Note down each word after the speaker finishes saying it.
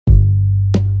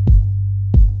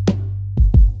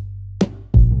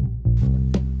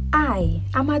Hi,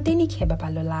 I'm Adenike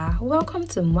Babalola. Welcome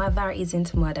to Mother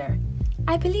Isn't Mother.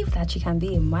 I believe that you can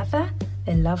be a mother,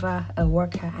 a lover, a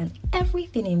worker, and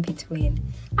everything in between.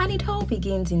 And it all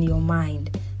begins in your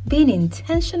mind, being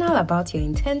intentional about your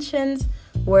intentions,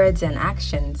 words, and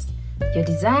actions. Your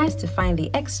desires to find the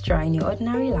extra in your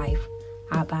ordinary life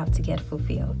are about to get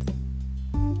fulfilled.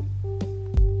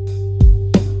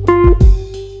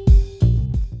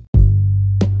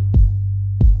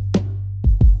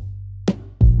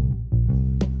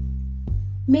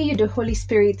 May you the Holy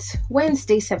Spirit,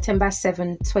 Wednesday, September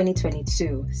 7,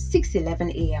 2022,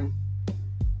 6:11 a.m.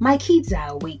 My kids are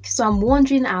awake, so I'm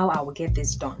wondering how I will get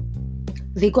this done.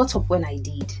 They got up when I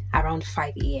did, around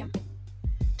 5 a.m.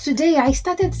 Today, I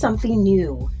started something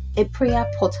new, a prayer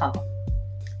portal.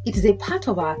 It is a part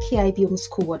of our KIB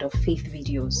School Word of Faith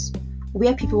videos,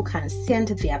 where people can send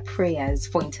their prayers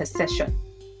for intercession.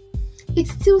 It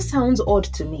still sounds odd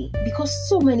to me because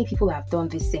so many people have done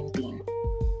the same thing.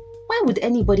 Why would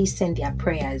anybody send their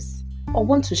prayers or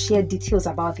want to share details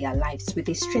about their lives with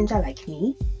a stranger like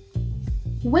me?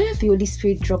 When the Holy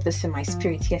Spirit dropped this in my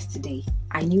spirit yesterday,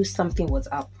 I knew something was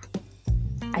up.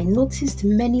 I noticed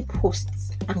many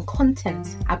posts and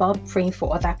content about praying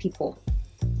for other people,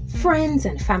 friends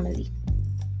and family.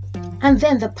 And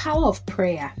then the power of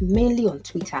prayer, mainly on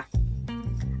Twitter.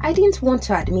 I didn't want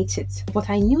to admit it, but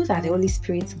I knew that the Holy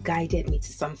Spirit guided me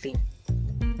to something.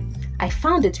 I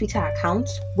found a Twitter account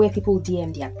where people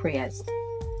DM their prayers.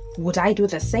 Would I do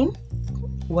the same?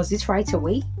 Was it right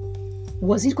away?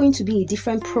 Was it going to be a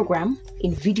different program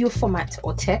in video format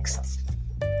or text?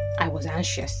 I was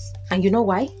anxious. And you know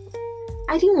why?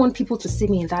 I didn't want people to see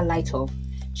me in that light of,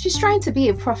 she's trying to be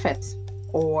a prophet,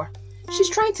 or she's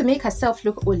trying to make herself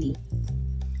look holy.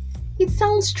 It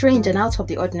sounds strange and out of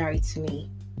the ordinary to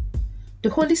me. The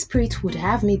Holy Spirit would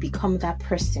have me become that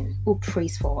person who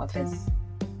prays for others.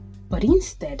 But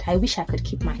instead, I wish I could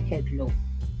keep my head low.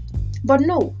 But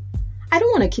no, I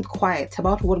don't want to keep quiet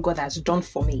about what God has done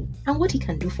for me and what He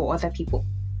can do for other people.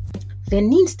 There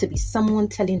needs to be someone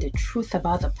telling the truth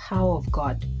about the power of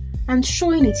God and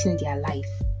showing it in their life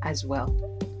as well.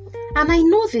 And I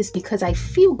know this because I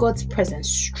feel God's presence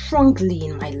strongly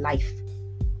in my life.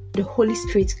 The Holy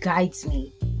Spirit guides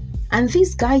me, and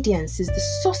this guidance is the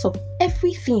source of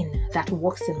everything that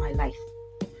works in my life.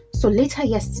 So later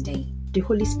yesterday, the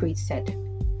Holy Spirit said,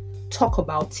 talk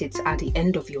about it at the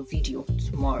end of your video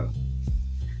tomorrow.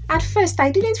 At first, I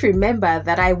didn't remember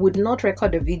that I would not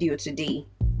record a video today.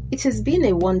 It has been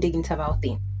a one-day interval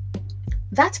thing.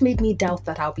 That made me doubt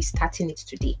that I'll be starting it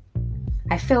today.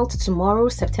 I felt tomorrow,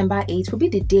 September 8th, will be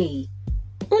the day,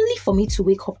 only for me to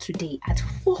wake up today at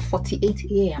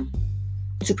 4:48 a.m.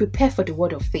 to prepare for the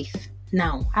word of faith.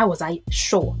 Now, how was I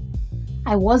sure?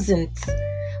 I wasn't,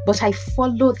 but I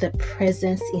followed the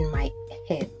presence in my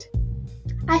head.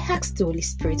 I asked the Holy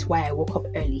Spirit why I woke up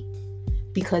early,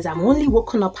 because I'm only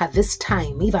woken up at this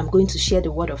time if I'm going to share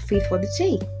the word of faith for the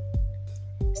day.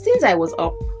 Since I was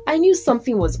up, I knew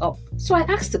something was up, so I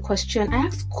asked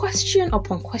question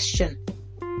upon question,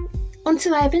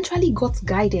 until I eventually got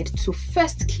guided to 1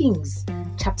 Kings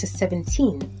chapter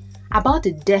 17 about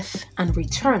the death and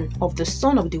return of the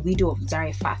son of the widow of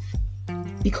Zarephath,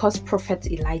 because Prophet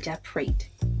Elijah prayed.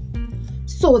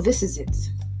 So this is it.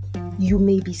 You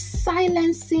may be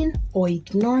silencing or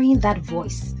ignoring that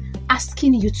voice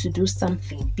asking you to do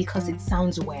something because it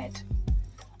sounds weird.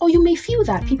 Or you may feel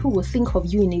that people will think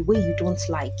of you in a way you don't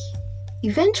like.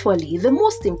 Eventually, the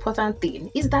most important thing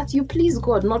is that you please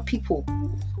God, not people.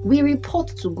 We report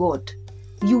to God.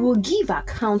 You will give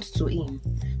account to Him.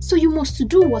 So you must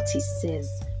do what He says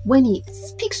when He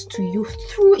speaks to you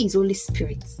through His Holy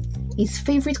Spirit, His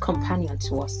favorite companion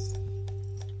to us.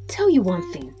 Tell you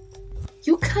one thing.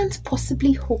 You can't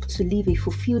possibly hope to live a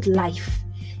fulfilled life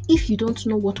if you don't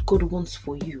know what God wants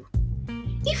for you.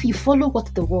 If you follow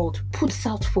what the world puts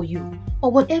out for you,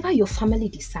 or whatever your family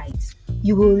decides,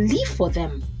 you will live for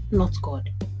them, not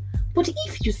God. But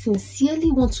if you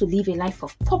sincerely want to live a life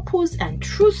of purpose and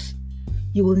truth,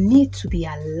 you will need to be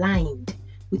aligned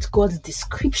with God's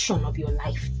description of your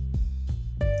life.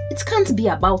 It can't be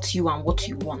about you and what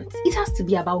you want. It has to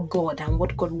be about God and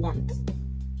what God wants.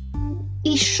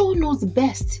 He sure knows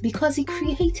best because He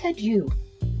created you.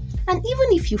 And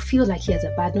even if you feel like He has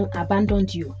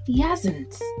abandoned you, He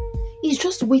hasn't. He's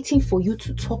just waiting for you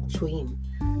to talk to Him.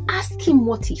 Ask Him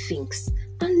what He thinks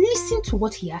and listen to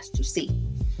what He has to say.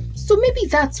 So maybe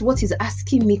that's what He's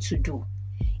asking me to do.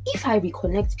 If I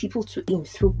reconnect people to Him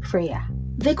through prayer,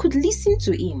 they could listen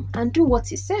to Him and do what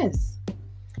He says.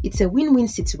 It's a win-win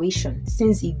situation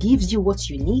since He gives you what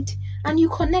you need and you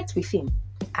connect with Him.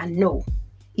 And no,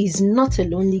 He's not a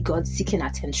lonely God seeking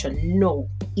attention. No,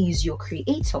 He is your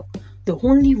creator, the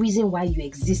only reason why you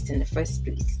exist in the first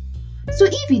place. So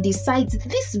if he decides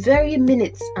this very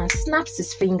minute and snaps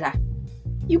his finger,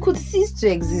 you could cease to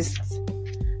exist.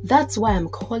 That's why I'm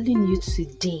calling you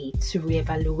today to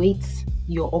reevaluate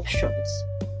your options.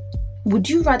 Would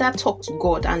you rather talk to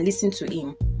God and listen to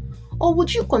Him? Or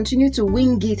would you continue to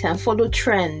wing it and follow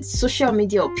trends, social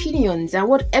media opinions, and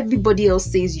what everybody else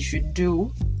says you should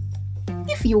do?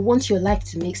 If you want your life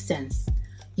to make sense,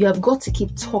 you have got to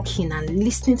keep talking and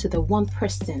listening to the one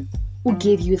person who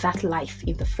gave you that life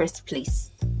in the first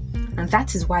place. And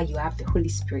that is why you have the Holy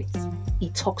Spirit. He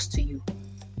talks to you.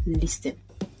 Listen.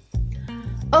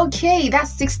 Okay,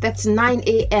 that's 6:39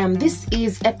 a.m. This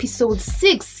is episode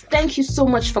 6. Thank you so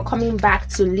much for coming back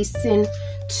to listen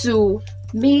to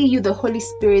Me, You, the Holy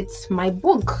Spirit, my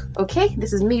book. Okay,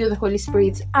 this is Me, You, the Holy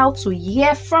Spirit, how to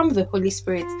hear from the Holy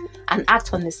Spirit and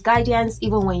act on His guidance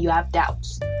even when you have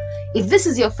doubts. If this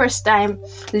is your first time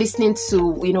listening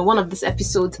to one of these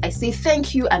episodes, I say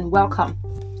thank you and welcome.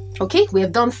 Okay, we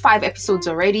have done 5 episodes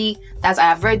already. That I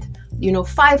have read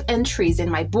 5 entries in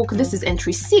my book. This is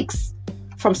entry 6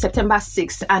 from September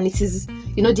 6th, and it is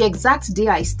the exact day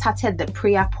I started the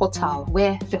prayer portal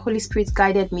where the Holy Spirit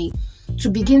guided me to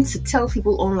begin to tell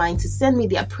people online to send me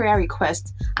their prayer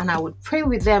requests, and I would pray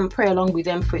along with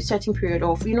them for a certain period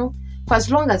of for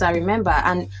as long as I remember.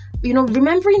 And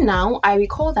remembering now, I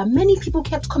recall that many people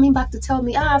kept coming back to tell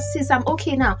me, sis, I'm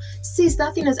okay now. Sis,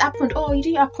 that thing has happened. Oh, it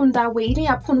didn't happen that way. It didn't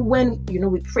happen when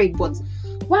we prayed. But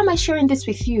why am I sharing this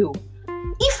with you?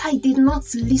 If I did not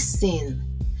listen.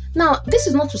 Now, this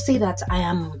is not to say that I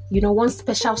am, one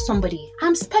special somebody.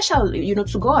 I'm special,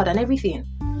 to God and everything.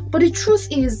 But the truth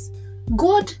is,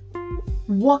 God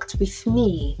worked with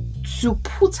me to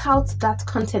put out that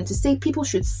content, to say people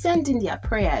should send in their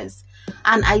prayers.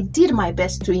 And I did my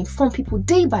best to inform people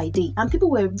day by day. And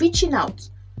people were reaching out.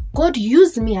 God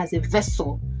used me as a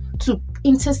vessel to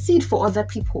intercede for other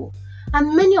people.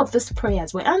 And many of these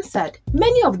prayers were answered.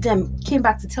 Many of them came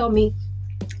back to tell me,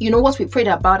 what we prayed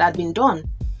about had been done.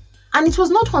 And it was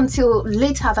not until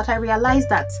later that I realized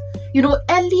that,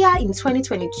 earlier in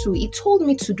 2022, He told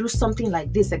me to do something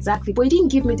like this exactly, but He didn't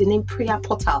give me the name Prayer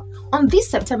Portal. On this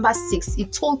September 6th, He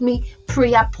told me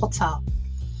Prayer Portal.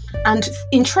 And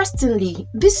interestingly,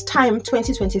 this time,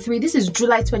 2023, this is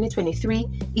July 2023,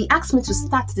 He asked me to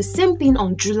start the same thing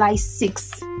on July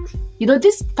 6th.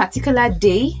 This particular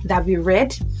day that we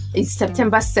read is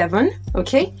September 7,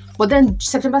 okay? But then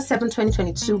September 7,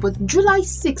 2022, but July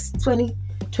 6,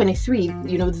 2023,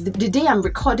 the day I'm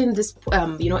recording this,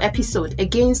 episode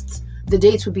against the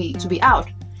day to be out,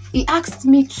 He asked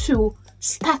me to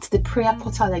start the prayer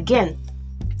portal again.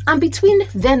 And between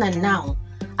then and now,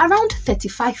 around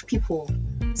 35 people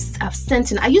have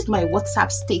sent in. I used my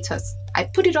WhatsApp status. I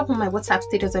put it up on my WhatsApp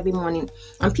status every morning,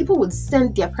 and people would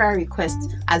send their prayer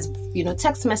requests as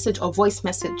text message or voice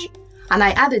message. And I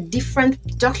had a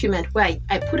different document where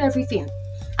I put everything.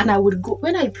 And I would go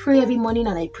when I pray every morning,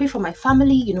 and I pray for my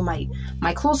family,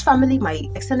 my close family, my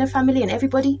extended family, and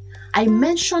everybody. I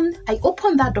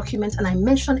open that document and I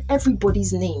mention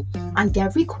everybody's name and their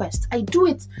request. I do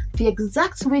it the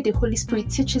exact way the Holy Spirit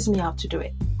teaches me how to do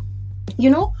it.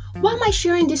 Why am I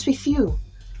sharing this with you?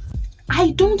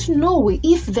 I don't know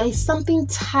if there is something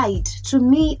tied to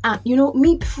me and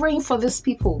me praying for these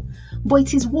people, but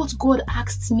it is what God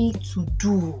asked me to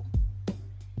do.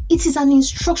 It is an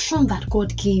instruction that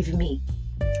God gave me.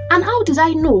 And how did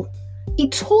I know? He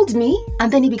told me,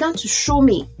 and then He began to show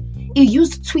me. He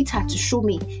used Twitter to show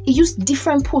me. He used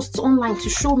different posts online to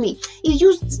show me. He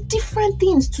used different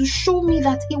things to show me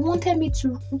that He wanted me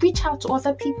to reach out to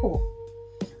other people.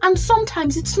 And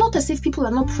sometimes it's not as if people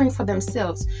are not praying for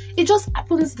themselves. It just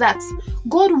happens that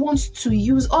God wants to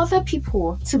use other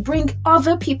people to bring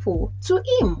other people to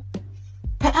Him.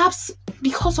 Perhaps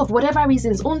because of whatever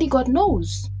reasons, only God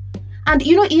knows. And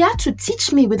He had to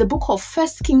teach me with the book of 1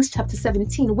 Kings chapter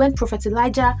 17, when Prophet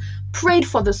Elijah prayed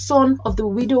for the son of the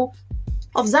widow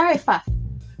of Zarephath,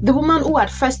 the woman who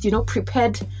had first,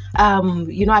 prepared,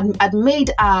 had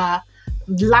made a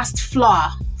last flour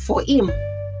for him.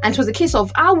 And it was a case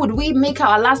of, how would we make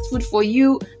our last food for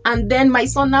you? And then my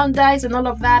son now dies and all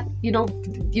of that.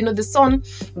 The son,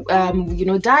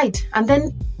 died. And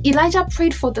then Elijah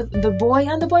prayed for the boy,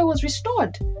 and the boy was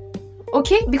restored.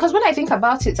 Okay? Because when I think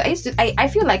about it, I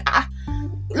feel like,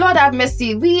 Lord have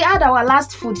mercy. We had our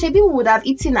last food. People would have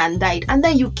eaten and died. And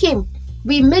then you came.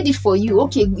 We made it for you.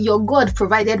 Okay, your God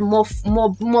provided more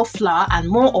flour and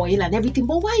more oil and everything.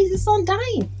 But why is the son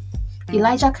dying?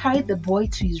 Elijah carried the boy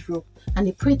to his room, and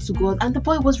he prayed to God, and the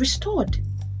boy was restored.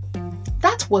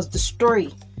 That was the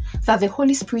story. that the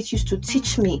Holy Spirit used to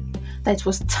teach me that it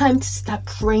was time to start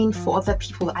praying for other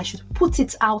people. I should put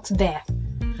it out there.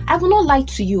 I will not lie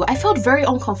to you. I felt very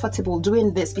uncomfortable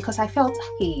doing this because I felt,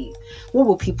 hey, what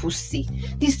will people see?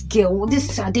 This girl,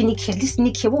 this Adenike, this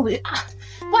Nike,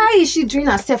 why is she doing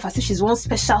herself as if she's one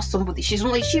special somebody? Is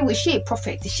she a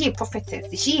prophet? Is she a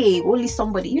prophetess? Is she a holy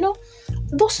somebody? You know,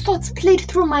 those thoughts played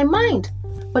through my mind.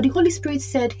 But the Holy Spirit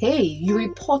said, hey, you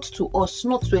report to us,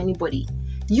 not to anybody.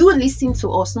 You listen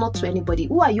to us, not to anybody.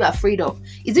 Who are you afraid of?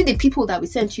 Is it the people that we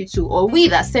sent you to, or we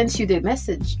that sent you the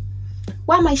message?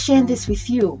 Why am I sharing this with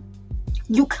you?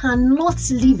 You cannot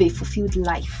live a fulfilled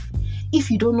life if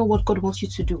you don't know what God wants you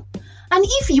to do. And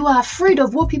if you are afraid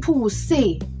of what people will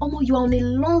say, you are on a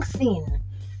long thing.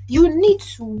 You need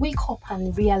to wake up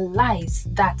and realize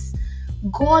that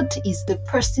God is the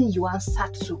person you answer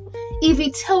to. If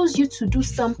He tells you to do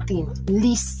something,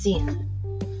 listen.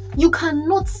 You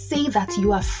cannot say that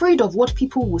you are afraid of what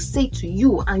people will say to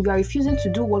you and you are refusing to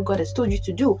do what God has told you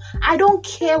to do. I don't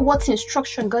care what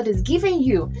instruction God is giving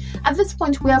you. At this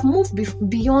point, we have moved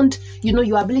beyond,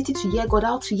 your ability to hear God,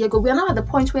 how to hear God. We are now at the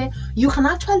point where you can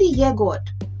actually hear God,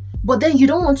 but then you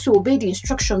don't want to obey the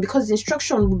instruction because the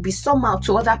instruction will be somehow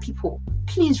to other people.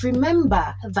 Please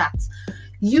remember that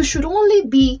you should only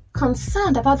be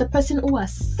concerned about the person who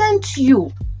has sent you.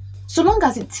 So long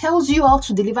as it tells you how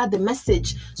to deliver the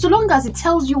message, so long as it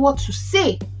tells you what to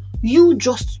say, you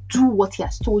just do what He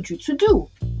has told you to do.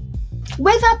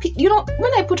 Whether,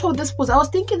 when I put out this post, I was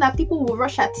thinking that people will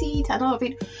rush at it and all of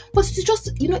it, but it's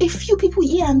just, a few people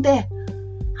here and there.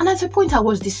 And at a point, I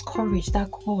was discouraged that,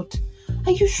 God,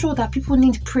 are you sure that people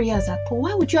need prayers at all?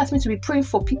 Why would you ask me to be praying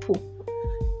for people?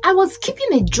 I was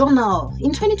keeping a journal.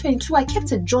 In 2022, I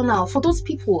kept a journal for those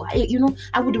people.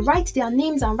 I would write their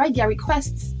names and write their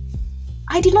requests.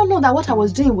 I did not know that what I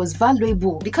was doing was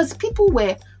valuable because people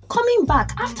were coming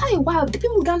back. After a while, the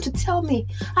people began to tell me,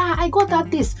 I got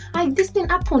that this thing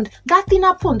happened, that thing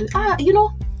happened.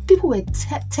 People were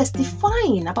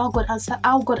testifying about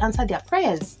how God answered their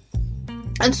prayers.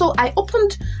 And so I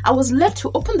was led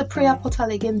to open the prayer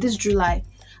portal again this July.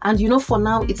 And for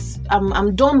now,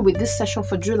 I'm done with this session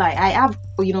for July. I have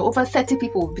over 30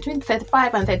 people, between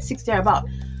 35 and 36 thereabout.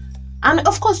 And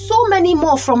of course, so many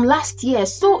more from last year.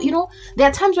 So, there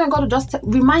are times when God will just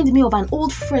remind me of an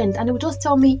old friend and He will just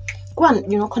tell me, go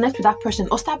and, connect with that person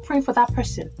or start praying for that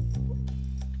person.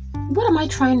 What am I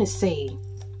trying to say?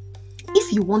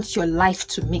 If you want your life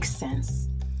to make sense,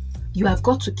 you have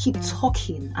got to keep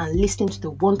talking and listening to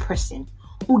the one person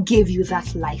who gave you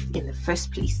that life in the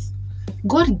first place.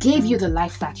 God gave you the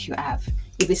life that you have.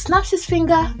 If He snaps His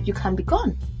finger, you can be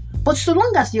gone. But so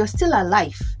long as you're still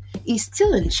alive, He's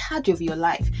still in charge of your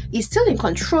life. He's still in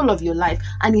control of your life,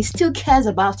 and He still cares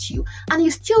about you, and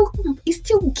He still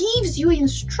gives you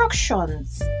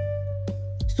instructions.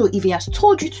 So if He has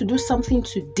told you to do something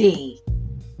today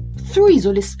through His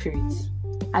Holy Spirit,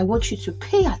 I want you to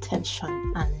pay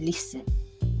attention and listen.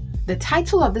 The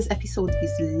title of this episode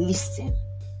is Listen.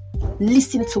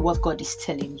 Listen to what God is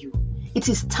telling you. It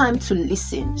is time to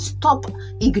listen. Stop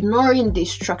ignoring the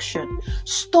instruction.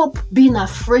 Stop being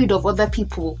afraid of other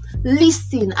people.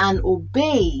 Listen and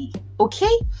obey.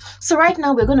 Okay? So right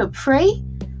now we're going to pray.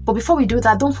 But before we do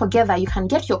that, don't forget that you can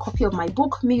get your copy of my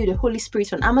book, Me, You, the Holy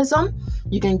Spirit, on Amazon.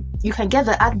 You can get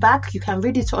the ad back. You can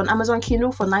read it on Amazon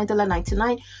Kindle for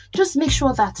 $9.99. Just make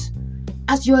sure that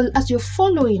as you're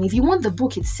following, if you want the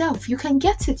book itself, you can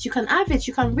get it. You can have it.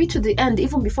 You can read to the end,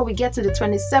 even before we get to the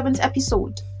 27th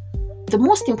episode. The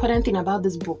most important thing about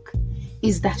this book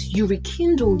is that you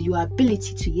rekindle your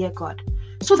ability to hear God,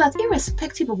 so that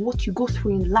irrespective of what you go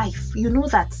through in life, you know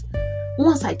that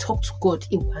once I talk to God,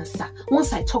 He will answer.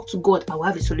 Once I talk to God, I will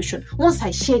have a solution. Once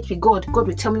I share it with God, God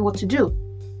will tell me what to do.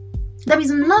 There is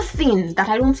nothing that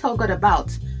I don't tell God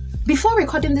about. Before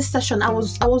recording this session,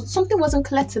 something wasn't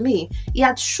clear to me. He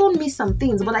had shown me some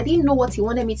things, but I didn't know what He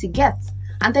wanted me to get.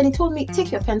 And then He told me,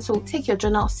 take your pencil, take your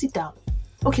journal, sit down.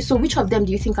 Okay, so which of them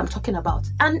do you think I'm talking about?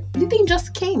 And the thing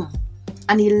just came.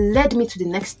 And He led me to the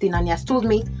next thing. And He has told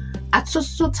me, at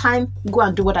so time, go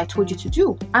and do what I told you to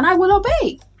do. And I will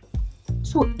obey.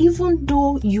 So even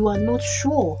though you are not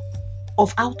sure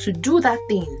of how to do that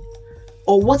thing,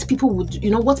 or what people would,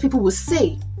 what people will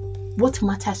say, what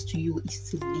matters to you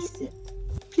is to listen.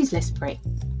 Please, let's pray.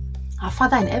 Our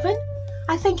Father in heaven,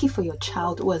 I thank You for your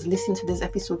child who has listened to this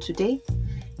episode today.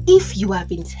 If you have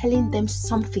been telling them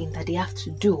something that they have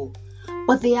to do,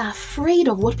 but they are afraid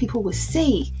of what people will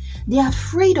say, they are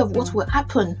afraid of what will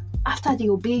happen after they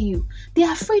obey You, they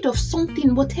are afraid of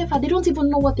something, whatever, they don't even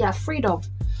know what they are afraid of.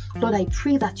 Lord, I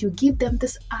pray that You give them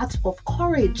this heart of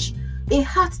courage, a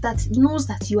heart that knows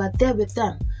that You are there with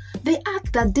them, The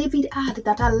ark that David had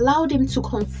that allowed him to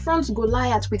confront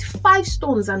Goliath with 5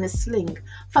 stones and a sling.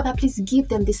 Father, please give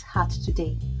them this heart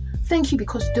today. Thank you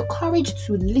because the courage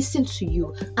to listen to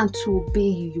you and to obey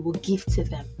you, you will give to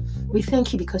them. We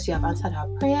thank you because you have answered our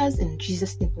prayers. In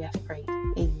Jesus' name we have prayed.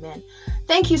 Amen.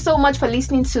 Thank you so much for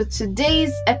listening to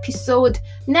today's episode.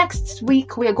 Next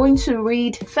week, we are going to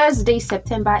read Thursday,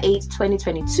 September 8,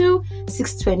 2022,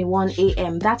 6:21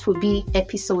 a.m. That will be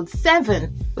episode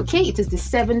 7. Okay, it is the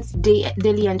 7th day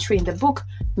daily entry in the book,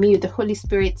 Me with the Holy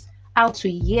Spirit. How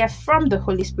to hear from the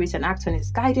Holy Spirit and act on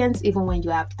His guidance even when you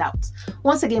have doubts.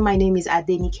 Once again, my name is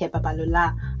Adenike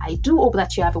Babalola. I do hope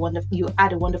that you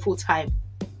had a wonderful time.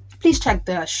 Please check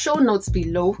the show notes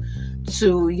below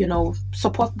to,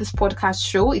 support this podcast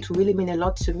show. It will really mean a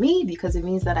lot to me because it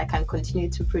means that I can continue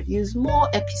to produce more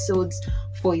episodes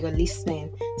for your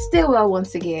listening. Stay well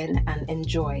once again and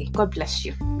enjoy. God bless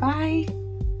you. Bye.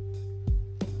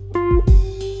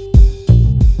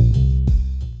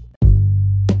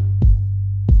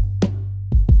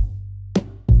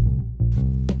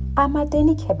 I'm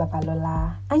Adenike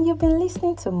Babalola, and you've been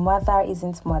listening to Mother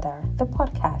Isn't Mother, the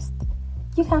podcast.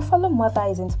 You can follow Mother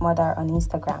Isn't Mother on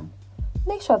Instagram.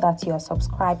 Make sure that you are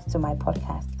subscribed to my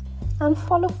podcast and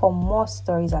follow for more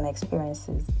stories and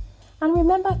experiences. And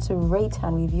remember to rate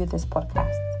and review this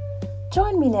podcast.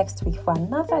 Join me next week for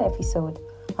another episode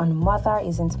on Mother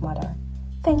Isn't Mother.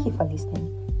 Thank you for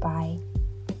listening. Bye.